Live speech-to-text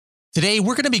Today,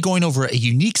 we're going to be going over a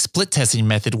unique split testing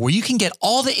method where you can get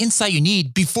all the insight you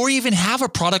need before you even have a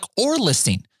product or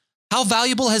listing. How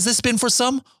valuable has this been for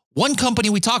some? One company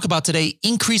we talk about today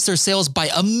increased their sales by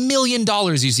 $1 million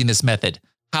using this method.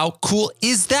 How cool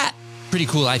is that? Pretty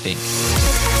cool, I think.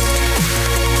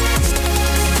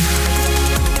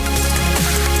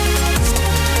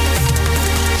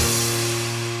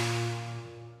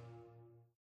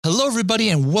 Hello, everybody,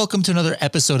 and welcome to another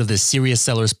episode of the Serious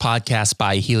Sellers Podcast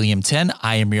by Helium 10.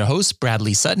 I am your host,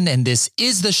 Bradley Sutton, and this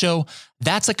is the show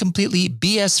that's a completely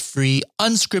BS-free,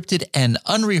 unscripted, and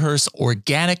unrehearsed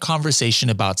organic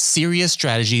conversation about serious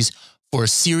strategies for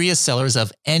serious sellers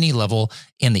of any level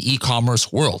in the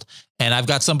e-commerce world. And I've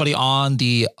got somebody on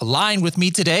the line with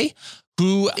me today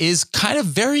who is kind of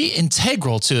very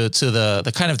integral to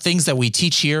the kind of things that we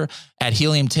teach here at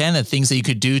Helium 10 and things that you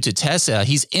could do to test.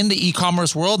 He's in the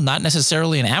e-commerce world, not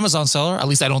necessarily an Amazon seller. At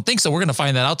least I don't think so. We're going to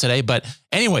find that out today. But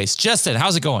anyways, Justin,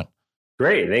 how's it going?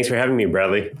 Great. Thanks for having me,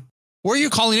 Bradley. Where are you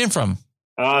calling in from?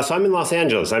 So I'm in Los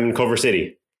Angeles. I'm in Culver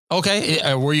City.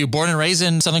 Okay. Were you born and raised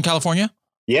in Southern California?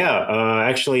 Yeah,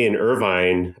 actually in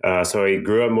Irvine. So I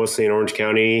grew up mostly in Orange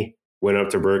County, went up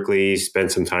to Berkeley,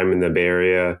 spent some time in the Bay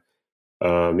Area.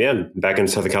 Back in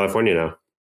Southern California now.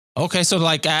 Okay. So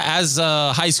like as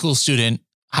a high school student,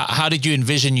 how did you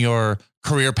envision your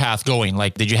career path going?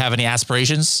 Like, did you have any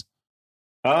aspirations?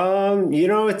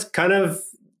 It's kind of,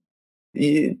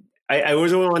 I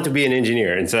always wanted to be an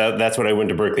engineer. And so that's what I went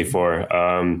to Berkeley for.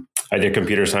 I did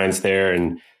computer science there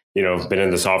and, been in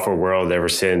the software world ever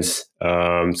since.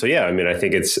 I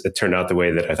think it turned out the way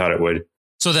that I thought it would.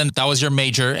 So then that was your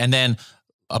major. And then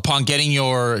upon getting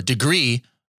your degree,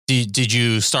 did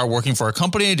you start working for a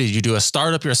company? Did you do a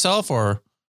startup yourself or?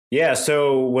 Yeah.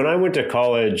 So when I went to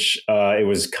college, it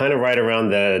was kind of right around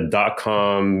the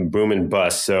 .com boom and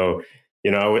bust. So,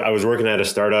 I was working at a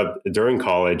startup during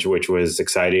college, which was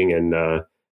exciting and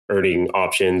earning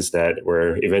options that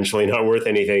were eventually not worth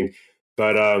anything.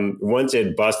 But once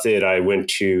it busted, I went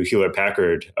to Hewlett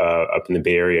Packard up in the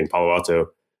Bay Area in Palo Alto.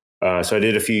 So I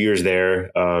did a few years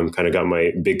there, kind of got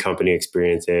my big company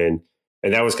experience in.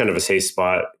 And that was kind of a safe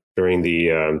spot during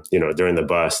the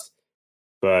bust.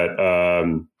 But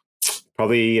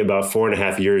probably about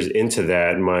 4.5 years into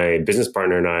that, my business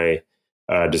partner and I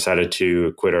decided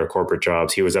to quit our corporate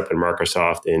jobs. He was up in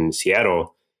Microsoft in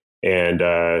Seattle. And,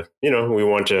 we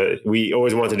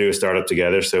always wanted to do a startup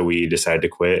together. So we decided to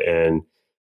quit. And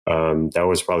that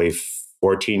was probably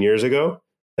 14 years ago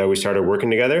that we started working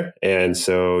together. And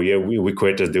so, we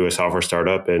quit to do a software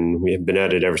startup and we have been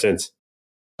at it ever since.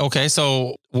 Okay.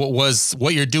 So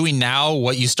what you're doing now,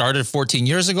 what you started 14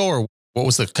 years ago, or what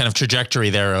was the kind of trajectory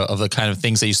there of the kind of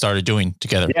things that you started doing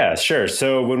together? Yeah, sure.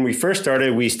 So when we first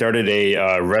started, we started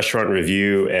a restaurant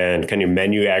review and kind of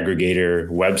menu aggregator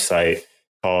website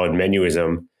called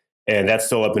Menuism. And that's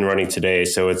still up and running today.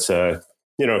 So it's kind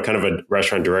of a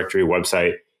restaurant directory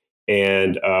website.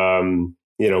 And,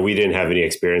 we didn't have any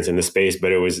experience in the space,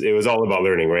 but it was all about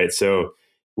learning, right? So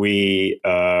we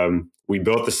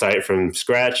built the site from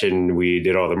scratch and we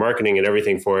did all the marketing and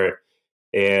everything for it.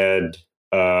 And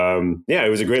it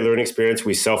was a great learning experience.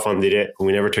 We self-funded it.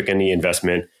 We never took any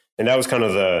investment. And that was kind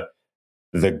of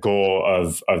the goal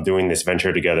of doing this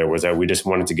venture together, was that we just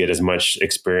wanted to get as much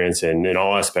experience in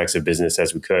all aspects of business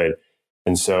as we could.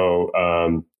 And so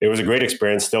it was a great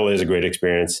experience, still is a great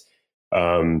experience.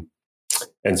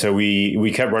 And so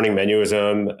we kept running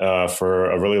Menuism for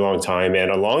a really long time.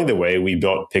 And along the way, we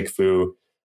built PickFu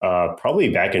probably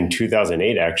back in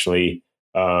 2008, actually,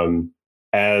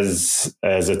 as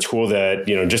a tool that,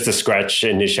 just to scratch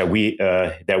an issue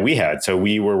that we had. So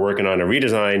we were working on a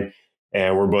redesign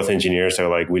and we're both engineers. So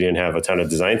like we didn't have a ton of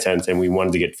design sense and we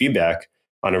wanted to get feedback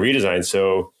on a redesign.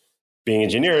 So being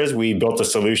engineers, we built a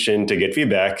solution to get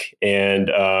feedback. And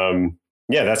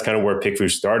that's kind of where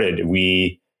PickFu started.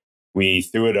 We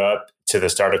threw it up to the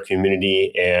startup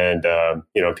community and,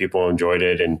 people enjoyed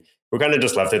it. And we kind of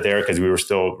just left it there because we were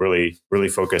still really, really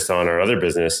focused on our other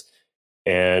business.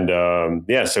 And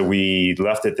so we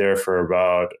left it there for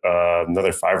about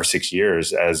another 5 or 6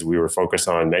 years as we were focused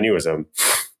on Menuism.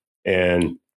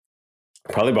 And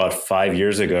probably about 5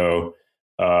 years ago,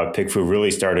 PickFu really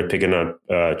started picking up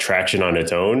traction on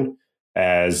its own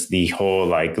as the whole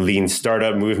like lean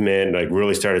startup movement like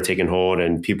really started taking hold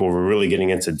and people were really getting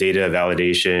into data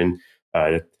validation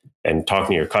and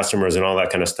talking to your customers and all that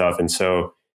kind of stuff. And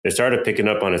so it started picking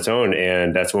up on its own.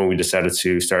 And that's when we decided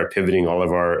to start pivoting all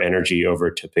of our energy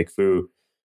over to PickFu.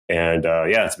 And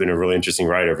it's been a really interesting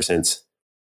ride ever since.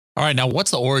 All right. Now,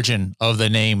 what's the origin of the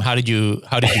name? How did you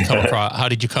come across? How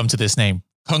did you come to this name?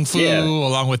 kung fu Yeah.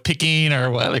 along with picking or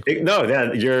what? Like, No,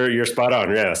 yeah, you're spot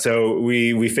on. Yeah. So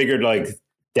we figured like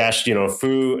dash,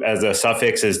 fu as a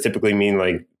suffix is typically mean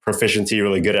like proficiency,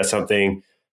 really good at something.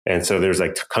 And so there's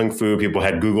like kung fu. People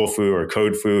had Google fu or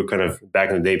code fu. Kind of back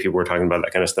in the day, people were talking about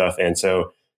that kind of stuff. And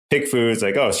so pick fu is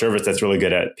like, oh, a service that's really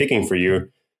good at picking for you.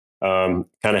 Kind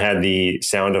of had the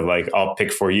sound of like, I'll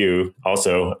pick for you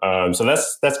also. So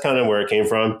that's kind of where it came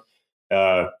from.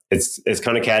 It's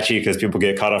kind of catchy because people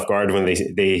get caught off guard when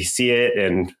they see it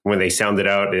and when they sound it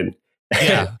out. And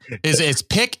yeah, it's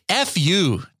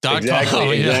pickfu.com.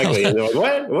 Exactly. And they're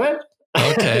like, what?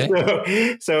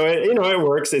 Okay. so it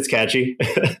works. It's catchy.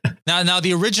 Now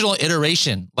the original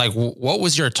iteration, like what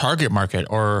was your target market?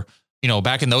 Or,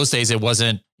 back in those days, it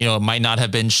wasn't, it might not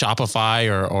have been Shopify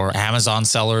or Amazon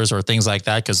sellers or things like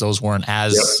that, because those weren't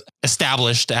as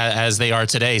established as they are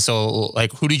today. So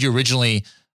like, who did you originally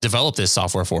develop this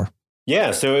software for?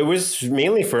 Yeah, so it was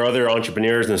mainly for other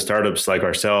entrepreneurs and startups like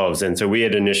ourselves. And so we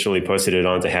had initially posted it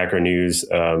onto Hacker News,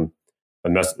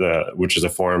 which is a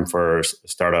forum for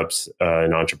startups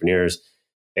and entrepreneurs,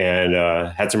 and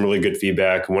had some really good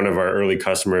feedback. One of our early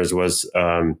customers was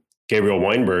Gabriel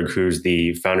Weinberg, who's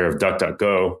the founder of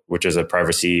DuckDuckGo, which is a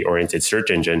privacy-oriented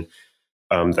search engine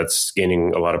that's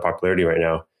gaining a lot of popularity right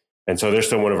now. And so they're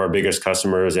still one of our biggest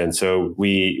customers. And so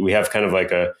we have kind of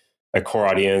like a core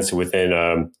audience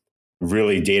within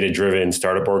really data-driven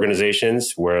startup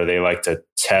organizations where they like to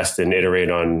test and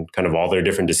iterate on kind of all their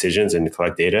different decisions and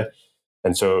collect data.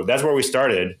 And so that's where we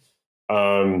started.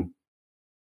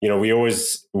 We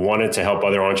always wanted to help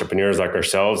other entrepreneurs like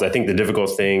ourselves. I think the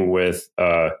difficult thing with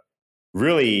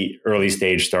really early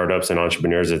stage startups and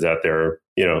entrepreneurs is that they're,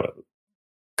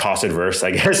 cost adverse,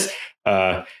 I guess.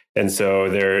 And so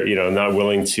they're, not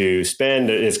willing to spend.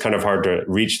 It's kind of hard to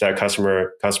reach that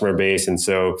customer base. And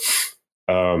so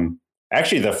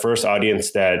actually, the first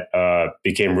audience that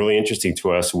became really interesting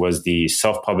to us was the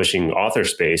self-publishing author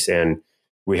space. And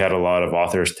we had a lot of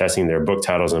authors testing their book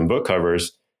titles and book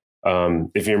covers.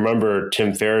 If you remember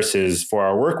Tim Ferriss's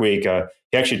 4-Hour Workweek,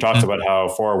 he actually talked about how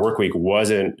 4-Hour Workweek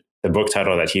wasn't the book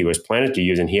title that he was planning to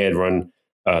use. And he had run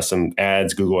some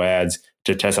ads, Google ads,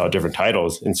 to test out different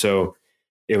titles. And so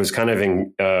it was kind of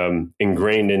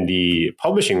ingrained in the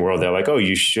publishing world that like, oh,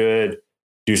 you should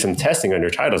do some testing on your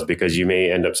titles because you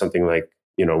may end up something like,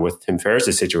 with Tim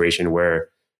Ferriss's situation where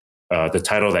the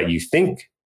title that you think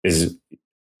is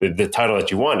the title that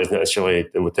you want is not necessarily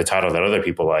the title that other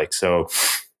people like. So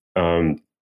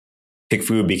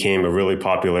PickFood became a really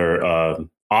popular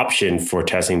option for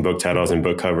testing book titles and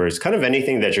book covers, kind of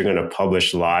anything that you're going to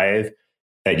publish live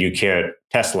that you can't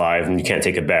test live and you can't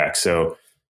take it back. So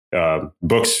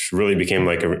books really became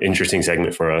like an interesting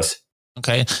segment for us.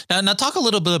 Okay. Now talk a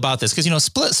little bit about this because,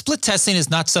 split testing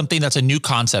is not something that's a new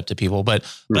concept to people, but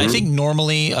I think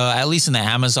normally, at least in the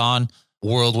Amazon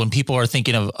world, when people are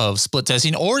thinking of split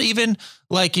testing, or even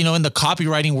like, in the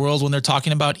copywriting world, when they're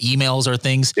talking about emails or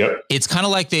things, it's kind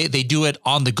of like they do it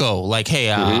on the go. Like,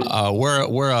 hey,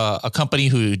 we're a company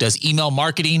who does email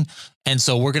marketing. And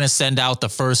so we're going to send out the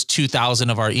first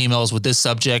 2,000 of our emails with this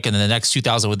subject and then the next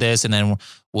 2,000 with this. And then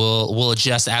we'll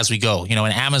adjust as we go. An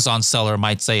Amazon seller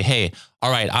might say, hey, all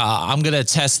right, I'm going to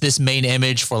test this main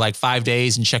image for like 5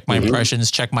 days and check my impressions,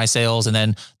 check my sales. And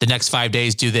then the next 5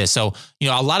 days do this. So,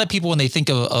 a lot of people, when they think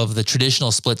of the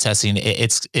traditional split testing,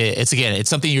 it's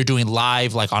something you're doing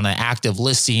live, like on an active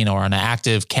listing or on an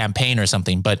active campaign or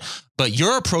something. But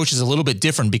your approach is a little bit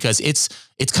different because it's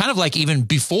kind of like even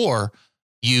before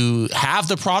you have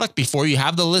the product, before you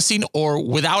have the listing, or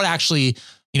without actually,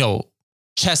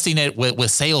 testing it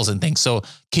with sales and things. So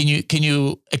can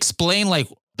you explain like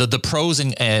the pros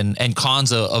and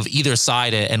cons of either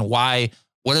side and why,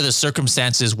 what are the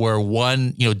circumstances where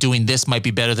one, doing this might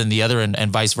be better than the other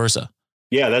and vice versa?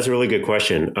 Yeah, that's a really good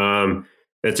question.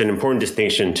 That's an important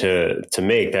distinction to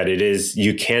make, that it is,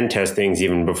 you can test things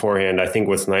even beforehand. I think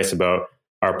what's nice about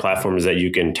our platform is that you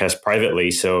can test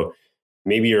privately. So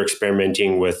maybe you're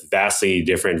experimenting with vastly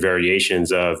different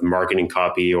variations of marketing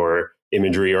copy or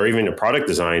imagery or even a product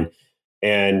design.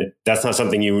 And that's not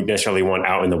something you necessarily want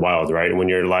out in the wild, right? When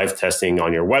you're live testing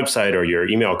on your website or your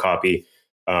email copy,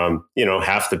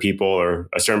 half the people or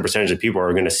a certain percentage of people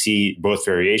are going to see both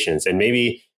variations. And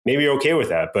maybe you're okay with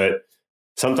that. But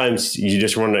sometimes you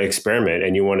just want to experiment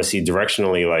and you want to see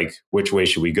directionally, like, which way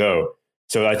should we go?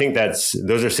 So I think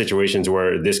those are situations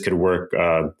where this could work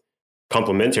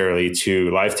complementarily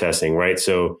to live testing, right?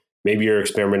 So maybe you're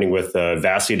experimenting with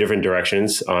vastly different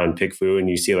directions on PickFu and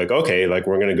you see like, okay, like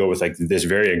we're going to go with like this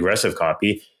very aggressive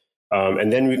copy.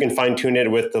 And then we can fine tune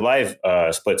it with the live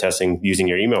split testing using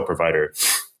your email provider.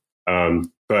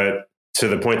 But to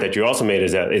the point that you also made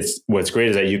is that what's great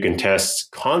is that you can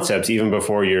test concepts even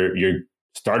before you're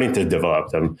starting to develop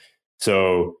them.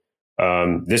 So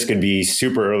this could be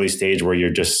super early stage where you're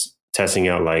just testing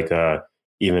out like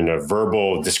even a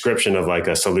verbal description of like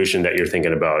a solution that you're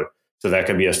thinking about. So that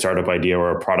could be a startup idea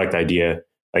or a product idea.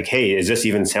 Like, hey, does this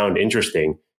even sound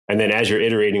interesting? And then as you're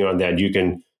iterating on that, you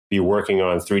can be working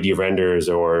on 3D renders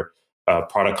or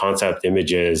product concept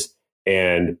images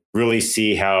and really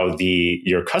see how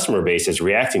your customer base is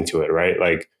reacting to it, right?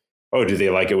 Like, oh, do they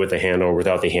like it with the handle or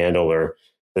without the handle, or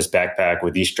this backpack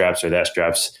with these straps or that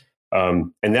straps?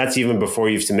 And that's even before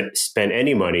you've spent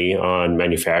any money on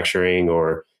manufacturing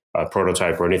or a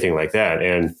prototype or anything like that.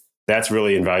 And that's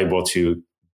really invaluable to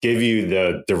give you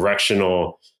the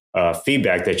directional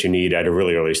feedback that you need at a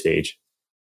really early stage.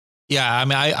 Yeah, I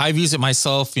mean, I've used it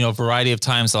myself, a variety of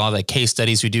times. A lot of the case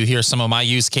studies we do here, some of my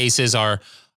use cases are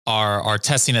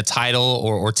testing a title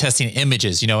or testing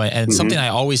images, and something I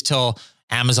always tell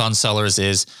Amazon sellers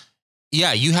is,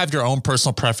 yeah, you have your own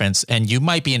personal preference and you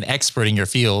might be an expert in your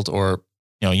field, or,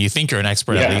 you think you're an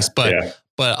expert at least,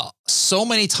 but so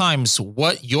many times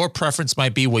what your preference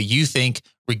might be, what you think,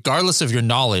 regardless of your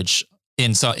knowledge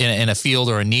in a field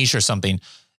or a niche or something,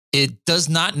 it does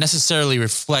not necessarily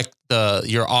reflect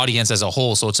your audience as a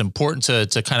whole. So it's important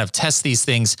to kind of test these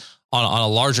things on a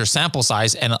larger sample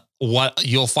size. And what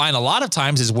you'll find a lot of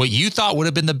times is what you thought would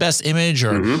have been the best image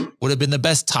or would have been the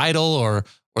best title or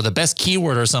the best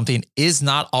keyword or something is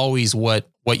not always what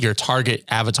your target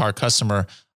avatar customer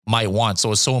might want.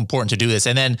 So it's so important to do this.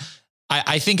 And then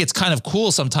I think it's kind of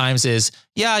cool sometimes is,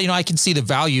 I can see the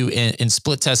value in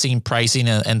split testing, pricing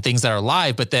and things that are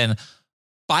live, but then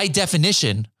by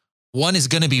definition, one is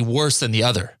going to be worse than the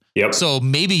other. Yep. So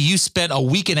maybe you spent a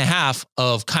week and a half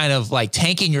of kind of like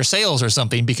tanking your sales or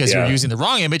something because you're using the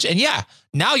wrong image. And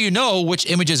now you know which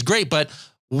image is great, but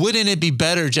wouldn't it be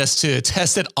better just to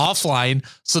test it offline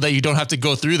so that you don't have to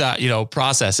go through that,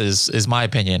 process is my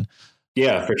opinion.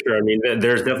 Yeah, for sure. I mean,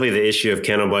 there's definitely the issue of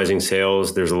cannibalizing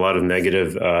sales. There's a lot of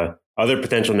negative, other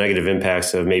potential negative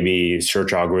impacts of maybe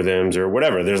search algorithms or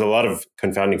whatever. There's a lot of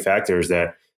confounding factors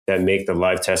that make the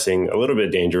live testing a little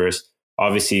bit dangerous.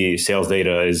 Obviously, sales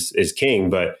data is king,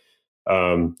 but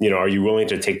are you willing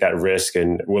to take that risk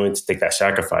and willing to take that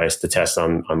sacrifice to test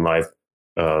on live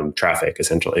traffic,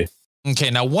 essentially? Okay.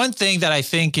 Now, one thing that I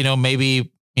think,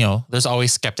 maybe, there's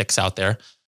always skeptics out there.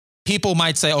 People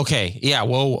might say, okay, yeah,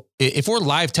 well, if we're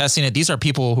live testing it, these are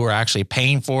people who are actually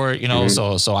paying for it,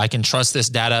 so I can trust this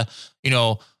data,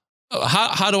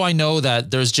 how do I know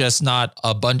that there's just not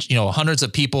a bunch, hundreds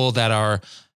of people that are,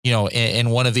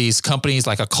 in one of these companies,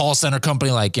 like a call center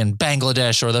company, like in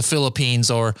Bangladesh or the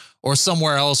Philippines or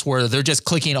somewhere else where they're just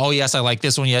clicking, oh, yes, I like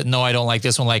this one. Yet, no, I don't like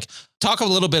this one. Like, talk a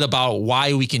little bit about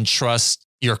why we can trust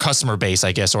your customer base,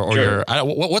 I guess, or sure.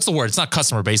 What's the word? It's not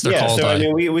customer base. They're called. So I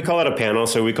mean, we call it a panel.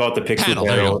 So we call it the PickFood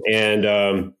panel.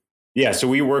 And so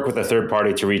we work with a third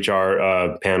party to reach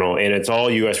our panel, and it's all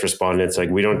U.S. respondents. Like,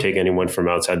 we don't take anyone from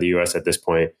outside the U.S. at this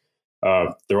point.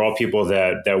 They're all people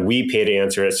that we pay to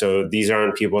answer it. So these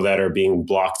aren't people that are being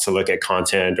blocked to look at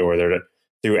content or they're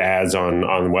through ads on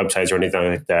websites or anything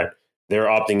like that. They're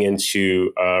opting in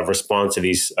to respond to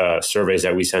these surveys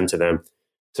that we send to them.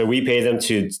 So we pay them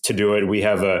to do it. We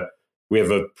have a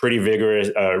pretty rigorous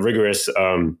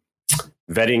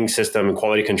vetting system and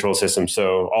quality control system.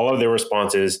 So all of their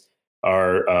responses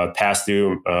are passed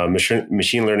through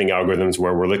machine learning algorithms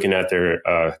where we're looking at their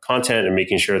content and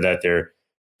making sure that they're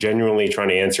genuinely trying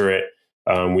to answer it.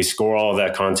 We score all of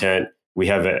that content. We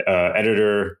have an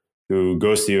editor who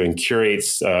goes through and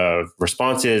curates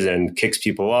responses and kicks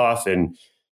people off. And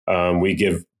we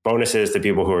give bonuses to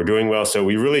people who are doing well. So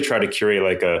we really try to curate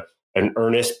like an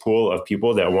earnest pool of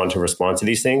people that want to respond to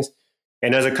these things.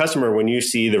 And as a customer, when you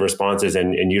see the responses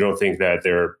and you don't think that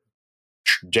they're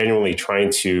genuinely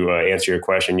trying to answer your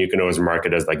question, you can always mark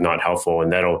it as like not helpful,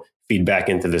 and that'll feed back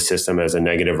into the system as a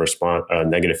negative response,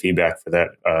 negative feedback for that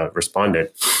respondent.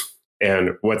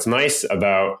 And what's nice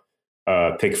about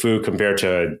PickFood compared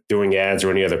to doing ads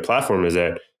or any other platform is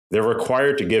that they're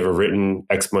required to give a written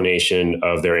explanation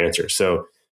of their answer. So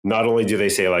not only do they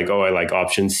say like, oh, I like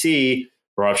option C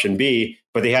or option B,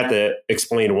 but they have to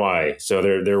explain why. So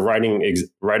they're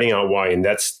writing out why, and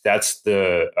that's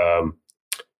the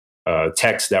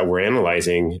text that we're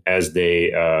analyzing as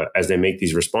they make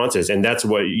these responses, and that's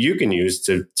what you can use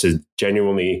to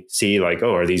genuinely see like,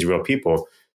 oh, are these real people?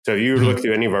 So if you look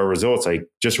through any of our results, like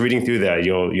just reading through that,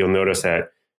 you'll notice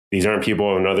that these aren't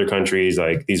people in other countries.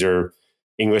 Like, these are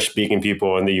English-speaking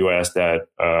people in the U.S. that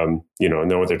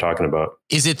know what they're talking about.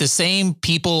 Is it the same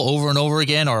people over and over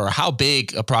again, or how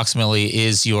big approximately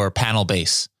is your panel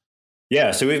base?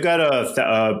 Yeah, so we've got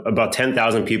about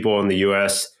 10,000 people in the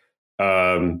U.S.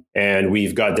 And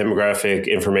we've got demographic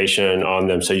information on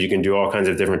them, so you can do all kinds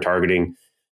of different targeting.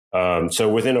 So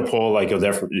within a poll, like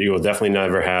you'll definitely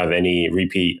never have any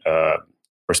repeat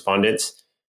respondents,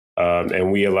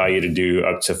 and we allow you to do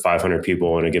up to 500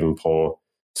 people in a given poll.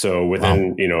 So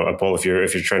within a poll, if you're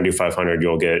trying to do 500,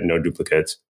 you'll get no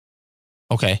duplicates.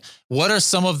 Okay. What are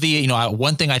some of the,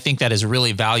 one thing I think that is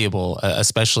really valuable,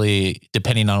 especially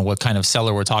depending on what kind of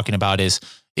seller we're talking about, is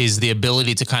the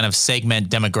ability to kind of segment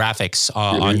demographics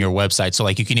on your website. So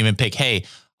like you can even pick, hey,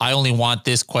 I only want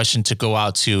this question to go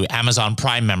out to Amazon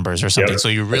Prime members or something. So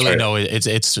you really know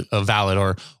it's valid,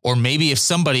 or maybe if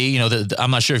somebody,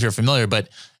 I'm not sure if you're familiar, but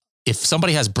if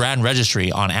somebody has brand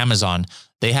registry on Amazon,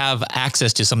 they have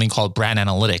access to something called brand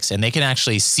analytics, and they can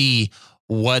actually see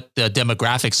what the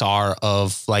demographics are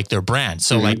of like their brand.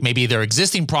 So like maybe their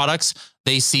existing products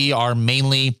they see are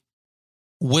mainly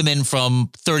women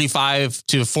from 35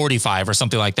 to 45 or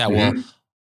something like that. Well,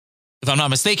 if I'm not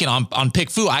mistaken, on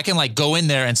PickFu, I can like go in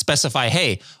there and specify,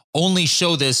 hey, only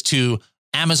show this to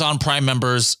Amazon Prime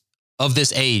members of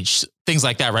this age, things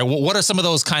like that, right? What are some of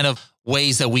those kind of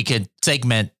ways that we could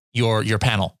segment your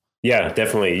panel? Yeah,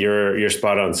 definitely. You're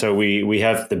spot on. So we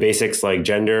have the basics like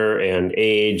gender and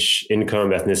age,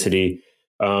 income, ethnicity,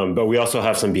 but we also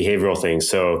have some behavioral things.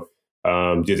 So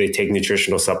do they take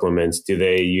nutritional supplements? Do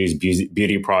they use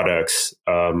beauty products?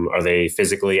 Are they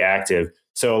physically active?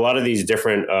 So a lot of these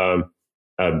different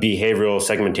behavioral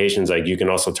segmentations, like you can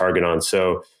also target on.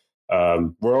 So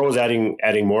we're always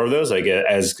adding more of those. Like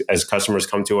as customers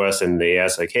come to us and they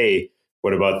ask, like, hey,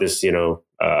 what about this?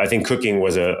 I think cooking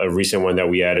was a recent one that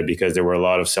we added because there were a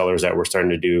lot of sellers that were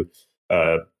starting to do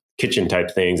kitchen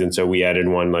type things. And so we added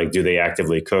one like, do they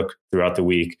actively cook throughout the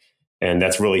week? And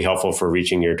that's really helpful for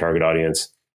reaching your target audience.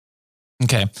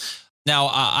 Okay.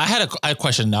 Now, I had a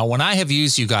question. Now, when I have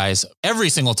used you guys, every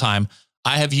single time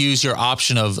I have used your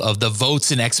option of the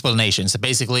votes and explanations. So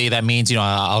basically, that means,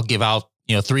 I'll give out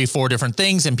 3-4 different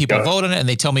things and people vote on it and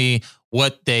they tell me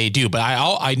what they do. But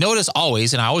I notice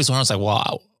always, and I always learn, it's like,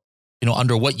 wow,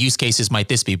 under what use cases might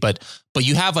this be? But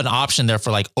you have an option there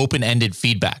for like open-ended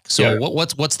feedback. So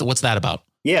what's that about?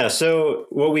 Yeah. So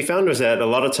what we found was that a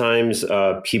lot of times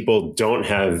people don't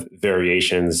have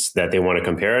variations that they want to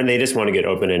compare, and they just want to get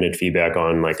open-ended feedback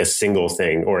on like a single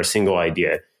thing or a single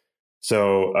idea.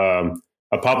 So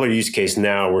a popular use case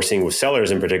now we're seeing with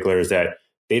sellers in particular is that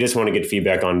they just want to get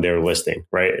feedback on their listing,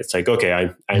 right? It's like, okay,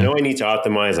 I know I need to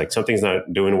optimize, like something's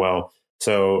not doing well.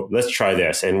 So let's try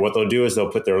this. And what they'll do is they'll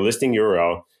put their listing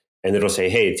URL and it'll say,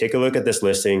 hey, take a look at this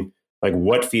listing. Like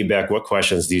what feedback, what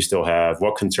questions do you still have?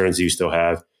 What concerns do you still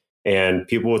have? And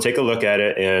people will take a look at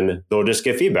it and they'll just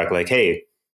give feedback like, hey,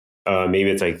 maybe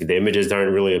it's like the images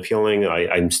aren't really appealing.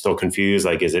 I'm still confused.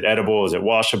 Like, is it edible? Is it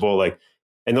washable? Like,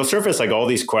 and they'll surface like all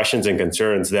these questions and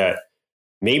concerns that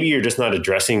maybe you're just not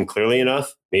addressing clearly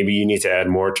enough. Maybe you need to add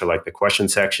more to like the question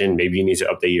section. Maybe you need to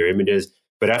update your images.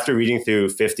 But after reading through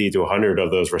 50 to 100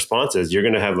 of those responses, you're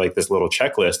going to have like this little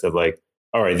checklist of like,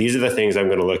 all right, these are the things I'm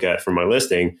going to look at for my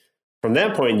listing. From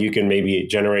that point, you can maybe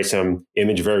generate some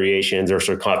image variations or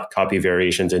sort of copy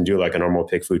variations and do like a normal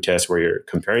PickFu test where you're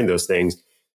comparing those things.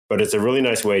 But it's a really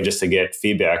nice way just to get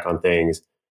feedback on things.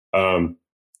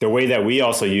 The way that we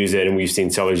also use it, and we've seen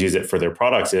sellers use it for their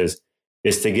products, is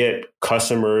to get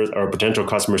customers or potential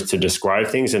customers to describe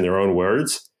things in their own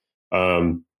words,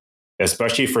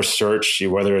 especially for search,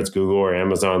 whether it's Google or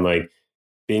Amazon. Like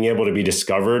being able to be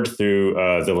discovered through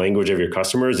the language of your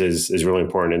customers is really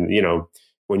important. And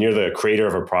when you're the creator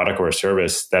of a product or a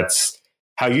service, that's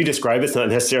how you describe it. It's not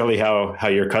necessarily how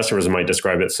your customers might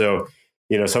describe it. So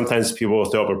sometimes people will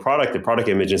throw up the product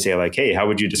image and say like, hey, how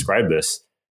would you describe this?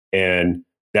 And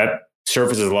that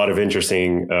surfaces a lot of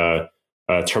interesting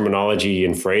terminology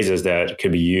and phrases that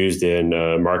could be used in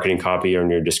marketing copy or in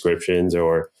your descriptions,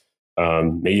 or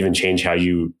maybe even change how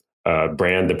you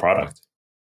brand the product.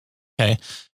 Okay.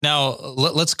 Now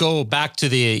let's go back to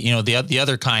the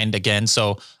other kind again.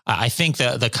 So I think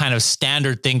the kind of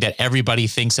standard thing that everybody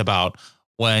thinks about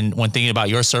when thinking about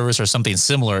your service or something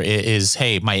similar is,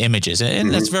 hey, my images.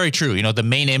 And that's very true. The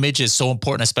main image is so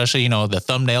important, especially, the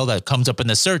thumbnail that comes up in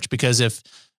the search, because if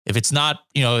it's not,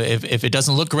 if it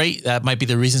doesn't look great, that might be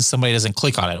the reason somebody doesn't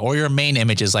click on it. Or your main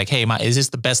image is like, hey, is this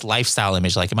the best lifestyle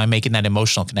image? Like, am I making that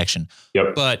emotional connection?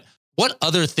 Yep. But what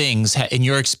other things in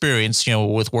your experience,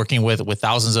 with working with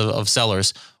thousands of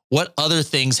sellers, what other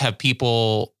things have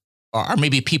people, or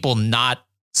maybe people not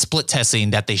split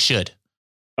testing that they should?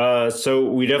 So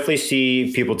we definitely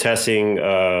see people testing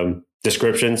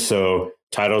descriptions. So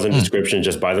titles and descriptions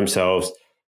just by themselves.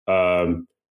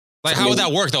 Like, how would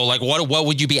that work though? Like, what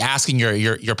would you be asking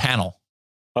your panel?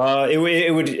 So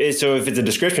if it's a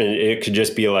description, it could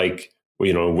just be like,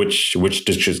 which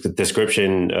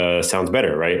description sounds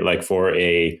better, right? Like for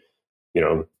a, you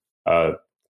know, uh,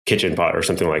 kitchen pot or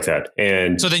something like that.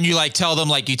 And so then you like tell them,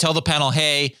 like you tell the panel,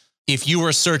 hey, if you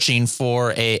were searching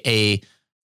for a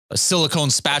silicone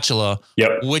spatula,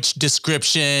 yep, which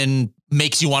description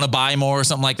makes you want to buy more or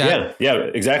something like that? Yeah,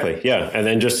 exactly. Yeah. And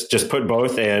then just put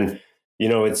both, and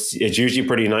it's usually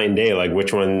pretty night and day, like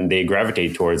which one they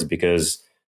gravitate towards, because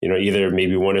either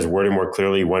maybe one is worded more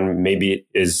clearly, one maybe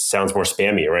sounds more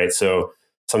spammy, right? So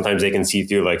sometimes they can see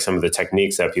through like some of the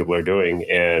techniques that people are doing,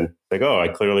 and like, oh, I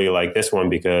clearly like this one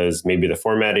because maybe the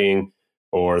formatting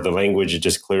or the language is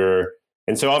just clearer.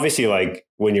 And so obviously, like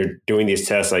when you're doing these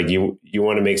tests, like you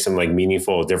want to make some like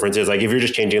meaningful differences. Like if you're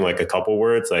just changing like a couple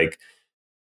words, like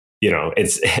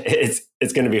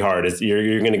it's going to be hard.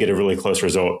 You're going to get a really close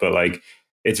result, but like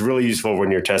it's really useful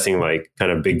when you're testing like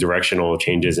kind of big directional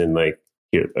changes in like,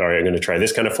 all right, I'm going to try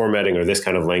this kind of formatting or this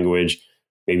kind of language,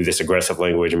 maybe this aggressive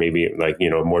language, or maybe like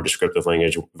more descriptive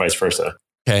language, vice versa.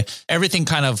 Okay, everything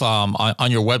kind of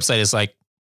on your website is like,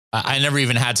 I never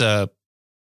even had to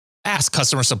ask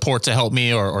customer support to help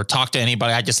me or talk to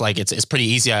anybody. I just like it's pretty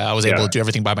easy. I was able to do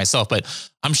everything by myself. But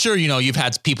I'm sure you've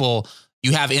had people.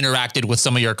 You have interacted with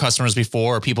some of your customers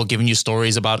before, or people giving you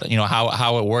stories about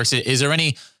how it works. Is there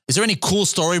any cool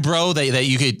story, bro, that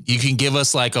you can give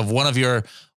us, like of one of your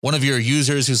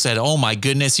users who said, oh my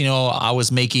goodness, I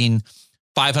was making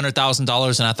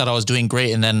 $500,000 and I thought I was doing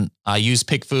great, and then I used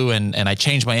PickFu and I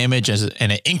changed my image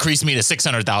and it increased me to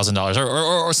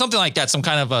 $600,000 or something like that. Some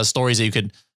kind of stories that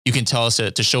you can tell us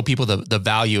to show people the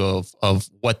value of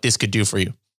what this could do for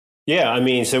you. Yeah, I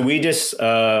mean, so we just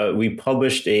we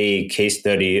published a case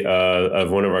study of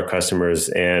one of our customers,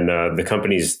 and the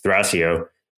company's Thrasio,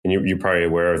 and you're probably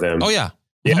aware of them. Oh yeah,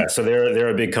 yeah. So they're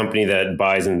a big company that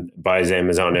buys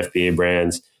Amazon FBA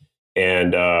brands,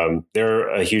 and they're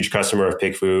a huge customer of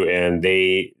PickFu, and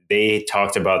they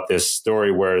talked about this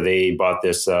story where they bought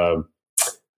this pet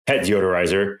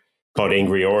deodorizer called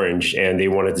Angry Orange, and they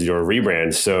wanted to do a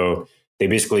rebrand. So they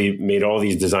basically made all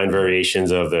these design variations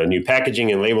of the new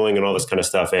packaging and labeling and all this kind of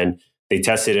stuff. And they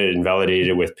tested it and validated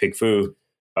it with PickFu.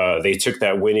 They took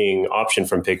that winning option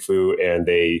from PickFu and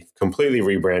they completely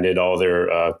rebranded all their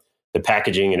the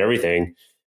packaging and everything.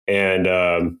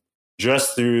 And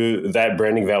just through that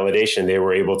branding validation, they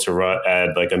were able to add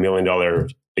like $1 million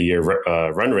a year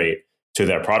run rate to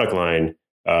that product line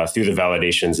through the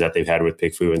validations that they've had with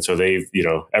PickFu. And so they've,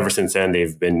 ever since then,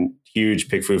 they've been huge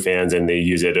PickFu fans, and they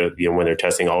use it, when they're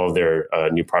testing all of their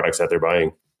new products that they're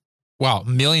buying. Wow.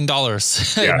 $1 million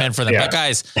meant for them. Yeah. But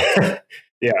guys.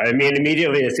 Yeah. I mean,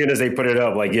 immediately, as soon as they put it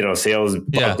up, like, sales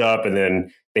bumped up, and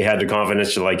then they had the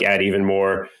confidence to like add even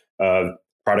more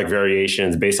product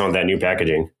variations based on that new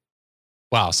packaging.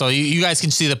 Wow. So you guys can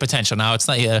see the potential. Now it's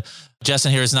not,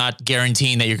 Justin here is not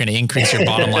guaranteeing that you're going to increase your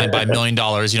bottom line by $1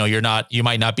 million. You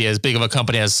might not be as big of a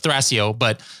company as Thrasio,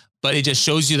 but it just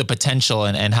shows you the potential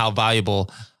and how valuable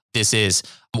this is.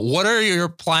 What are your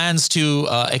plans to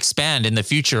expand in the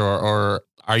future, or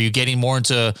are you getting more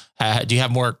into, do you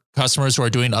have more customers who are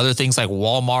doing other things like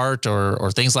Walmart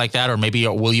or things like that? Or maybe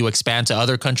will you expand to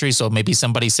other countries? So maybe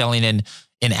somebody selling in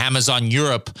Amazon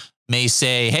Europe may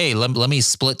say, hey, let me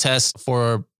split test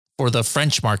for the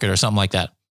French market or something like that.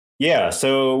 Yeah,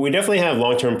 so we definitely have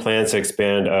long-term plans to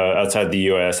expand outside the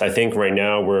U.S. I think right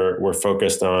now we're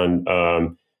focused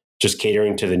on just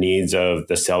catering to the needs of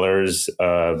the sellers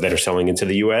that are selling into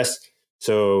the U.S.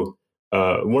 So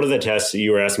one of the tests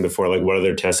you were asking before, like what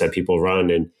other tests that people run,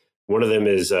 and one of them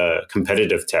is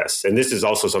competitive tests. And this is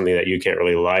also something that you can't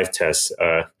really live test.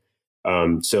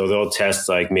 So they'll test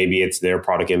like maybe it's their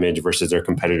product image versus their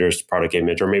competitor's product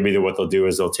image, or maybe what they'll do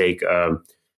is they'll take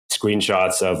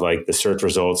screenshots of like the search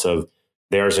results of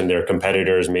theirs and their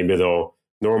competitors. Maybe they'll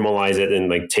normalize it and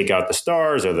like take out the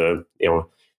stars or the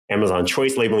Amazon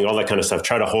choice labeling, all that kind of stuff.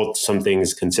 Try to hold some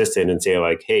things consistent and say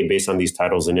like, hey, based on these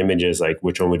titles and images, like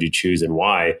which one would you choose and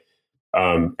why?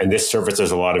 And this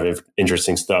surfaces a lot of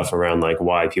interesting stuff around like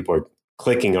why people are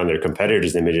clicking on their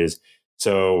competitors' images.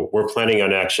 So we're planning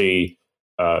on actually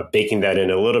baking that in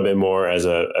a little bit more as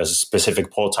a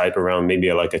specific poll type around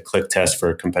maybe like a click test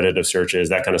for competitive searches,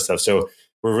 that kind of stuff. So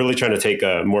we're really trying to take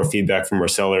more feedback from our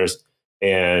sellers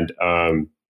and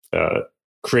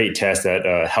create tests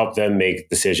that help them make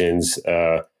decisions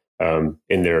in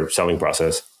their selling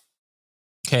process.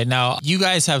 Okay, now you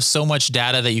guys have so much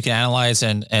data that you can analyze,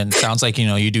 and sounds like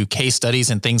you do case studies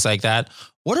and things like that.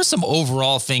 What are some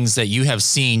overall things that you have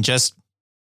seen just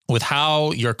with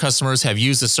how your customers have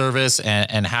used the service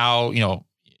and how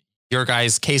your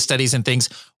guys' case studies and things?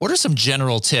 What are some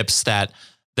general tips that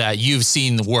that you've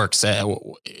seen works?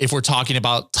 If we're talking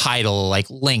about title, like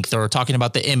length, or talking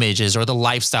about the images or the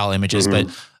lifestyle images, but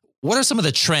what are some of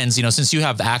the trends, since you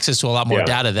have access to a lot more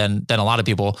data than a lot of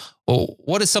people,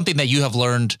 what is something that you have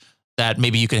learned that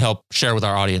maybe you can help share with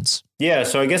our audience? Yeah.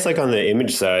 So I guess like on the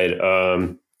image side,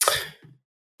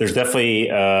 there's definitely,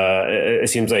 it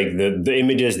seems like the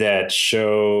images that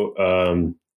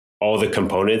show all the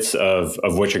components of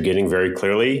what you're getting very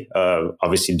clearly,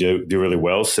 obviously do really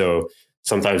well. So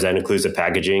sometimes that includes the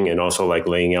packaging and also like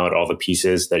laying out all the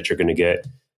pieces that you're going to get.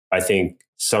 I think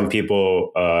some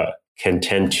people can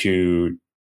tend to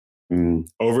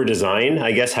over design,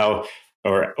 I guess,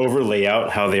 or over lay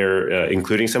out how they're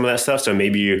including some of that stuff. So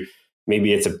maybe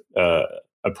it's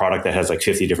a product that has like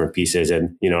 50 different pieces.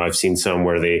 And, I've seen some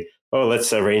where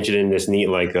let's arrange it in this neat,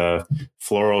 like a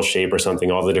floral shape or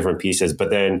something, all the different pieces. But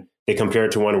then they compare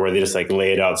it to one where they just like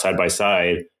lay it out side by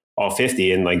side, all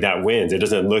 50, and like that wins. It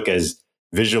doesn't look as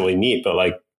visually neat, but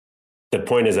like the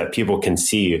point is that people can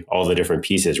see all the different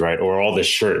pieces, right? Or all the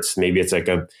shirts. Maybe it's like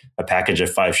a package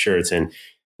of 5 shirts, and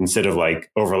instead of like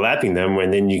overlapping them,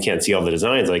 when then you can't see all the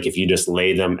designs, like if you just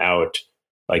lay them out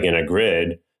like in a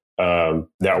grid,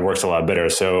 that works a lot better.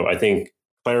 So I think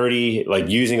clarity, like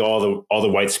using all the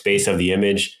white space of the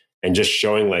image and just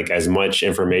showing like as much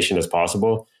information as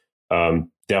possible,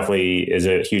 definitely is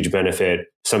a huge benefit.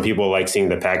 Some people like seeing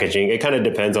the packaging. It kind of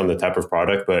depends on the type of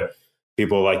product, but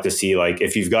people like to see, like,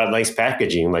 if you've got nice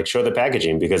packaging, like show the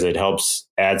packaging, because it helps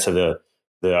add to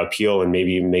the appeal and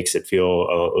maybe makes it feel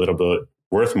a little bit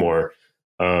worth more.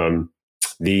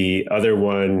 The other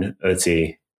one, let's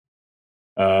see.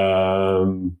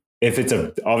 If it's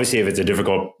a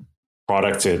difficult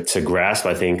product to grasp,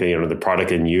 I think, the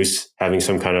product in use, having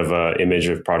some kind of image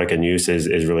of product in use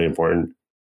is really important.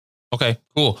 Okay,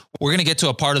 cool. We're going to get to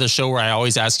a part of the show where I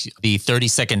always ask the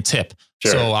 30-second tip.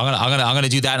 Sure. So I'm going to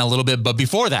do that in a little bit. But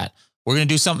before that, we're going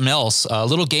to do something else, a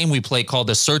little game we play called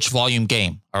the search volume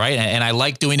game. All right. And I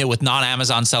like doing it with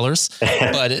non-Amazon sellers,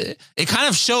 but it kind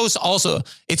of shows also,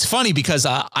 it's funny because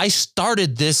I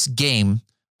started this game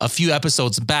a few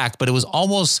episodes back, but it was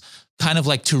almost kind of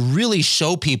like to really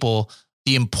show people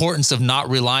the importance of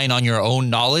not relying on your own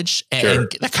knowledge. And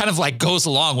that kind of like goes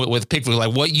along with PickFu.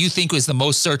 Like what you think is the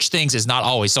most searched things is not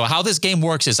always. So how this game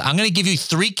works is I'm going to give you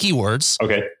 3 keywords.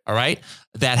 Okay. All right.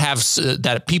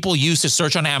 That people use to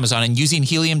search on Amazon, and using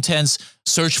Helium 10's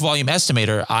search volume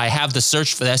estimator, I have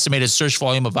the estimated search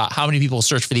volume about how many people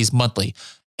search for these monthly.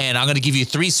 And I'm going to give you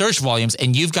 3 search volumes,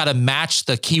 and you've got to match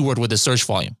the keyword with the search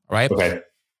volume. All right. Okay.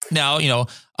 Now,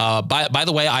 by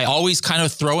the way, I always kind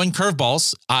of throw in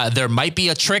curveballs. There might be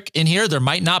a trick in here. There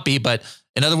might not be, but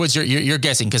in other words, you're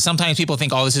guessing, because sometimes people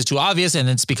think, oh, this is too obvious. And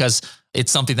it's because it's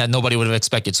something that nobody would have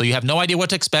expected. So you have no idea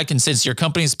what to expect. And since your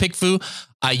company's PickFu,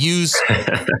 I use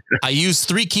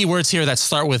 3 keywords here that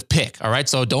start with pick. All right.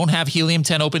 So don't have Helium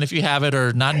 10 open if you have it,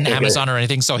 or not in Amazon or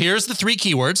anything. So here's the 3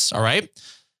 keywords. All right.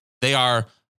 They are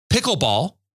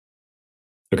pickleball.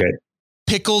 Okay.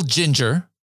 Pickled ginger.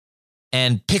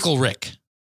 And Pickle Rick.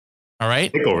 All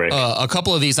right. Pickle Rick. A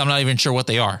couple of these, I'm not even sure what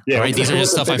they are. Yeah, all right. These are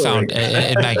just stuff I found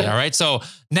in Maggie. All right. So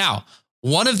now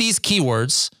one of these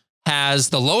keywords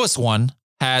the lowest one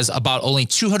has about only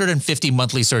 250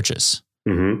 monthly searches.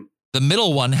 Mm-hmm. The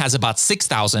middle one has about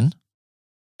 6,000.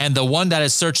 And the one that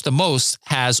is searched the most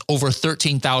has over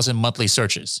 13,000 monthly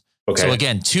searches. Okay. So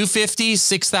again, 250,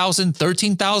 6,000,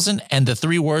 13,000. And the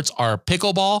 3 words are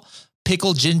pickleball,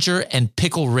 pickle ginger, and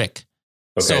Pickle Rick.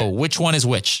 Okay. So which one is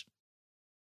which?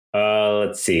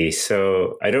 Let's see.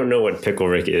 So I don't know what Pickle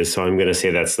Rick is, so I'm going to say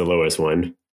that's the lowest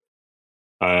one.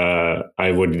 I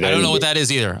don't know what that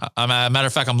is either. Matter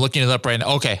of fact, I'm looking it up right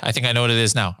now. Okay, I think I know what it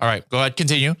is now. All right, go ahead,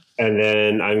 continue. And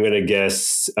then I'm going to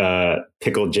guess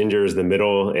Pickled Ginger is the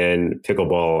middle and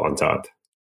Pickleball on top.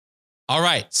 All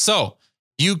right, so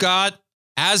you got,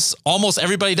 as almost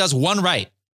everybody does, 1 right.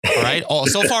 All right.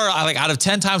 So far, like out of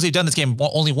 10 times we've done this game,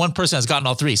 only 1 person has gotten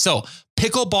all 3. So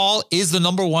pickleball is the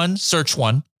number 1 search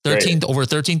one, over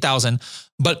 13,000.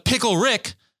 But Pickle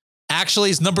Rick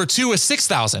actually is number 2 with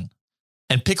 6,000.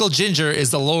 And Pickle Ginger is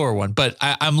the lower one. But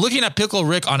I'm looking at Pickle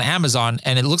Rick on Amazon,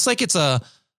 and it looks like it's a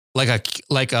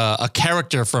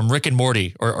character from Rick and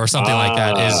Morty or something like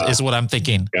that is what I'm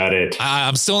thinking. Got it.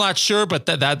 I'm still not sure, but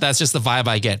that's just the vibe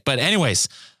I get. But anyways.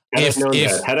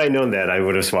 Had I known that, I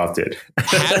would have swapped it.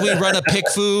 Had we run a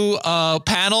PickFu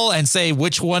panel and say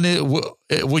which one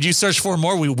would you search for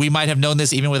more, we might have known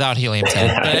this even without Helium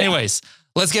 10. But anyways,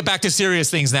 let's get back to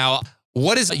serious things now.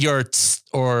 What is your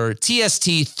TST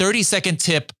 30-second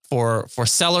tip for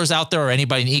sellers out there or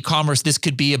anybody in e-commerce? This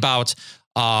could be about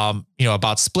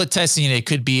about split testing. It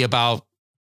could be about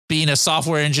being a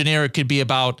software engineer. It could be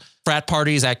about frat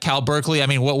parties at Cal Berkeley. I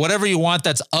mean, whatever you want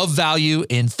that's of value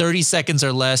in 30 seconds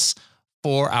or less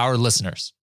for our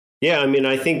listeners. Yeah, I mean,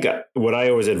 I think what I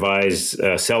always advise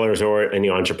sellers or any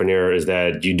entrepreneur is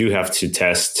that you do have to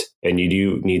test and you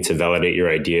do need to validate your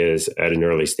ideas at an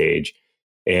early stage.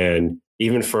 And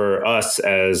even for us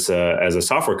as a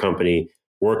software company,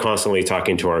 we're constantly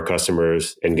talking to our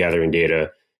customers and gathering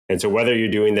data. And so whether you're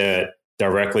doing that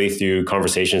directly through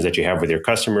conversations that you have with your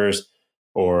customers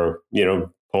or,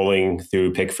 polling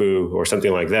through PickFu or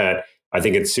something like that, I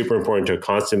think it's super important to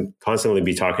constantly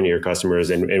be talking to your customers.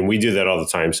 And we do that all the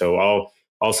time. So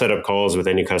I'll set up calls with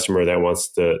any customer that wants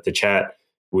to chat.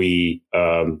 We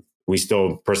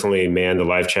still personally man the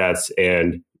live chats,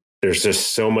 and there's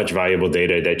just so much valuable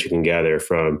data that you can gather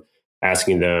from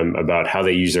asking them about how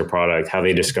they use their product, how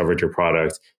they discovered your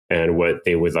product, and what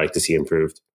they would like to see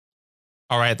improved.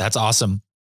 All right. That's awesome.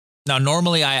 Now,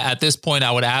 normally at this point,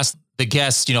 I would ask the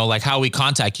guests, like how we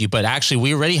contact you, but actually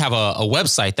we already have a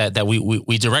website that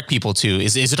we direct people to.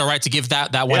 Is it all right to give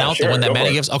that one out? Sure, the one that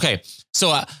Manny gives? Okay.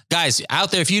 So guys out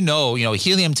there, if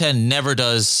Helium 10 never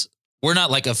does, we're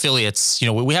not like affiliates.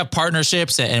 We have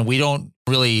partnerships and we don't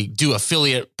really do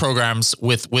affiliate programs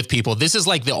with people. This is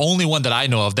like the only one that I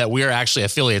know of that we're actually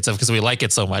affiliates of because we like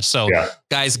it so much. So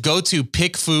guys, go to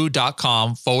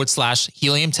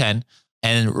pickfu.com/Helium 10.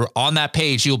 And on that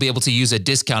page, you'll be able to use a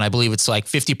discount. I believe it's like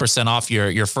 50% off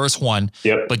your first one.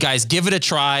 Yep. But guys, give it a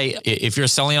try. If you're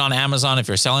selling on Amazon, if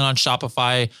you're selling on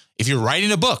Shopify, if you're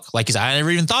writing a book, like I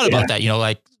never even thought about that,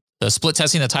 like the split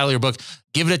testing, the title of your book,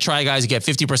 give it a try, guys. You get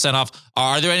 50% off.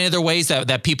 Are there any other ways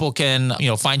that people can,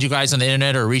 find you guys on the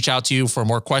internet or reach out to you for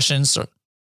more questions?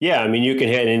 Yeah. I mean, you can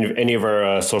hit any of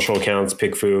our social accounts,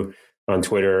 PickFu on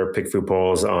Twitter, PickFu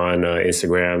Polls on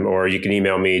Instagram, or you can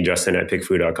email me,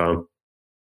 justin@pickfu.com.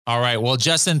 All right. Well,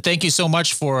 Justin, thank you so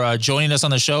much for joining us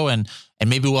on the show. And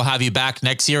maybe we'll have you back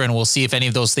next year and we'll see if any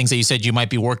of those things that you said you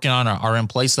might be working on are in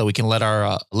place so we can let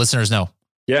our listeners know.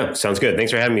 Yeah, sounds good.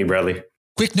 Thanks for having me, Bradley.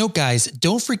 Quick note, guys,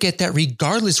 don't forget that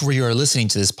regardless where you are listening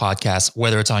to this podcast,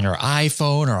 whether it's on your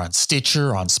iPhone or on Stitcher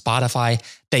or on Spotify,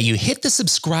 that you hit the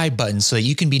subscribe button so that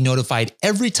you can be notified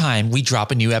every time we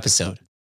drop a new episode.